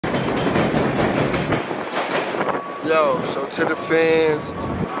Yo, so to the fans,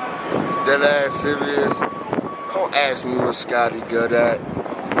 dead ass serious, don't ask me what Scotty Good at.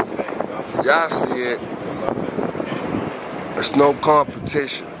 Y'all see it. It's no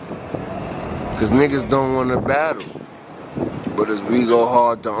competition. Cause niggas don't want to battle. But as we go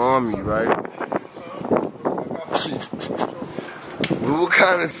hard, the army, right? But what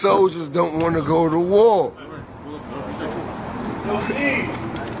kind of soldiers don't want to go to war?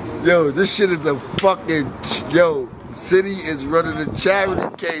 Yo, this shit is a fucking, yo, city is running a charity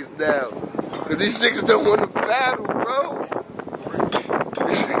case now. Cause these niggas don't want to battle, bro.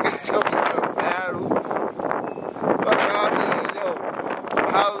 These niggas don't want to battle. Fuck out here, yo.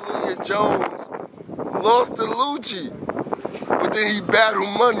 Hallelujah Jones lost to Lucci, but then he battled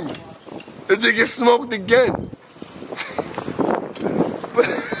Money. The nigga smoked again.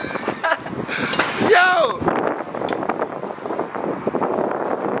 Yo!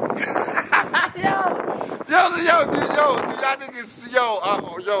 Do y'all niggas, yo,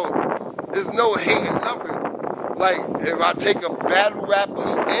 there's no hating nothing. Like, if I take a battle rapper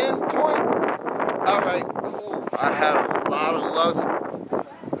standpoint, alright, cool. I had a lot of lust.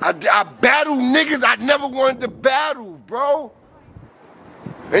 I battled niggas I never wanted to battle, bro.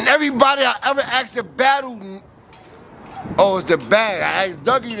 And everybody I ever asked to battle, oh, it's the bag. I asked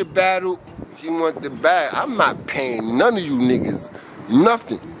Dougie to battle, he wanted the bag. I'm not paying none of you niggas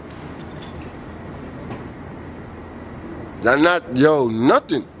nothing. I'm not, yo,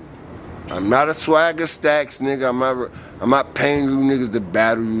 nothing. I'm not a swagger stacks nigga. I'm not paying you niggas to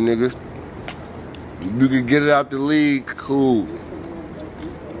battle you niggas. You can get it out the league, cool.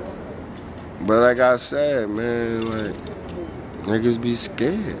 But like I said, man, like, niggas be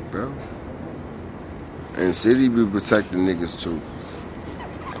scared, bro. And city be protecting niggas too.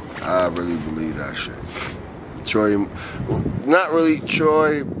 I really believe that shit. Troy, not really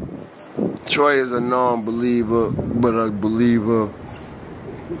Troy. Troy is a non-believer, but a believer.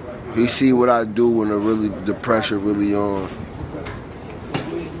 He see what I do when the pressure really on.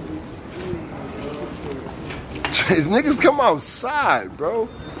 His niggas come outside, bro.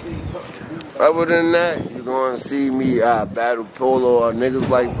 Other than that, you're gonna see me battle Polo or niggas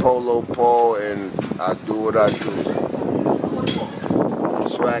like Polo Paul, and I do what I do.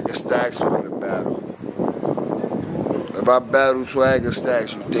 Swagger Stacks on the battle. If I battle Swagger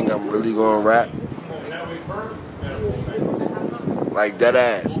Stacks, you think I'm really gonna rap? Like that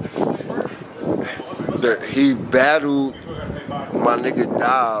ass. He battled my nigga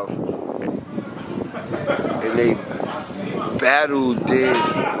Dive, and they battled it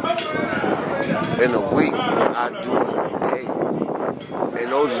in a week. I do it in a day.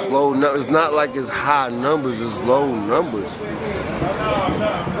 And those is low numbers. It's not like it's high numbers, it's low numbers.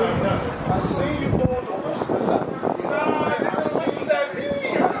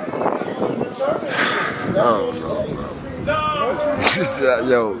 I don't know, bro.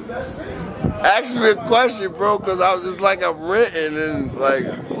 Yo, ask me a question, bro, because I was just like, I'm renting and like, I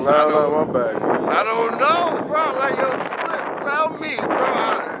don't know, bro. Like, yo, Split, tell me, bro.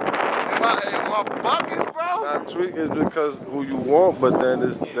 Am I bugging, bro? Nah, tweak is because who you want, but then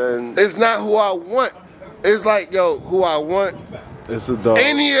it's not who I want. It's like, yo, who I want. It's a dog.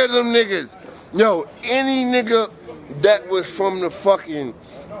 Any of them niggas, yo, any nigga that was from the fucking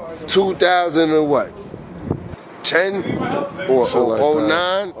 2000 or what? 10 or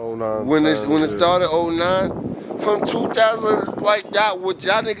 09 when it started 09 from 2000, like y'all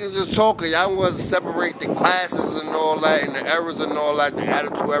niggas is talking, y'all want to separate the classes and all that and the eras and all that, the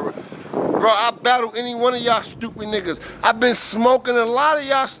attitude era. Bro, I battle any one of y'all stupid niggas. I've been smoking a lot of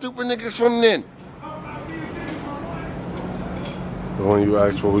y'all stupid niggas from then. But when you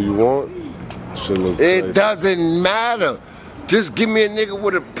ask for who you want, shit look crazy. It doesn't matter. Just give me a nigga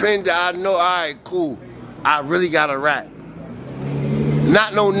with a pen that I know, alright, cool. I really gotta rap.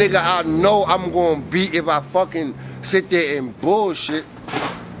 Not no nigga I know I'm gonna beat if I fucking sit there and bullshit.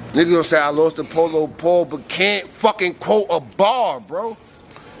 Nigga gonna say I lost to Polo Paul but can't fucking quote a bar, bro.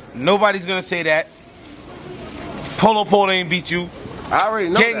 Nobody's gonna say that. Polo Paul ain't beat you. I already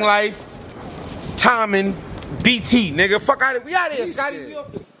know Gang that. Life, timing, BT, nigga. Fuck out of here. We out of here, Scotty.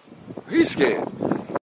 He's scared.